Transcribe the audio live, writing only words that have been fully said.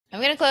I'm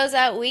going to close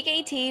out week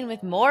 18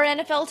 with more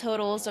NFL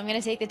totals, so I'm going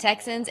to take the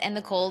Texans and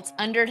the Colts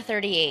under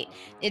 38.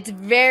 It's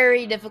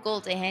very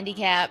difficult to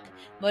handicap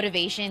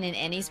motivation in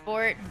any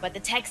sport, but the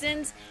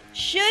Texans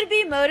should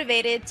be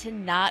motivated to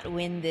not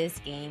win this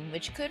game,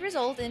 which could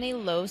result in a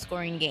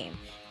low-scoring game.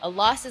 A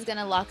loss is going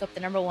to lock up the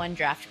number one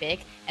draft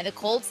pick, and the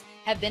Colts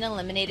have been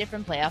eliminated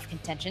from playoff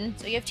contention,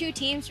 so you have two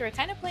teams who are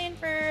kind of playing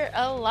for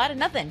a lot of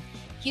nothing.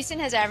 Houston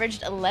has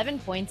averaged 11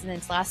 points in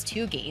its last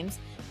two games.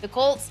 The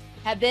Colts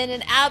have been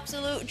an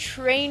absolute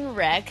train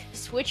wreck,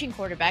 switching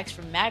quarterbacks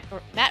from Matt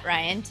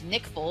Ryan to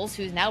Nick Foles,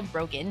 who's now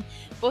broken.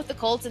 Both the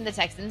Colts and the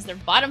Texans, they're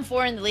bottom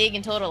four in the league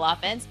in total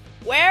offense.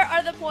 Where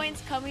are the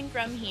points coming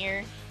from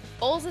here?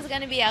 Foles is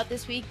going to be out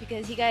this week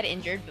because he got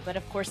injured, but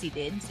of course he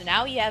did. So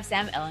now you have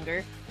Sam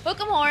Ehlinger.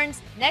 Hook 'em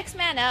horns, next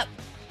man up.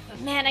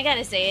 But man, I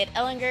gotta say it,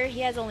 Ehlinger,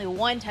 he has only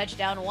one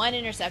touchdown, one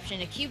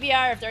interception, a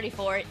QBR of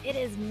 34. It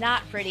is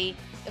not pretty.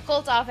 The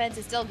Colts offense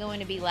is still going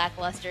to be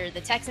lackluster.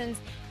 The Texans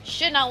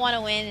should not want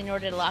to win in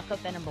order to lock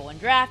up the number one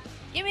draft.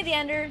 Give me the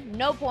under,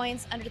 no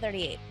points, under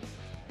 38.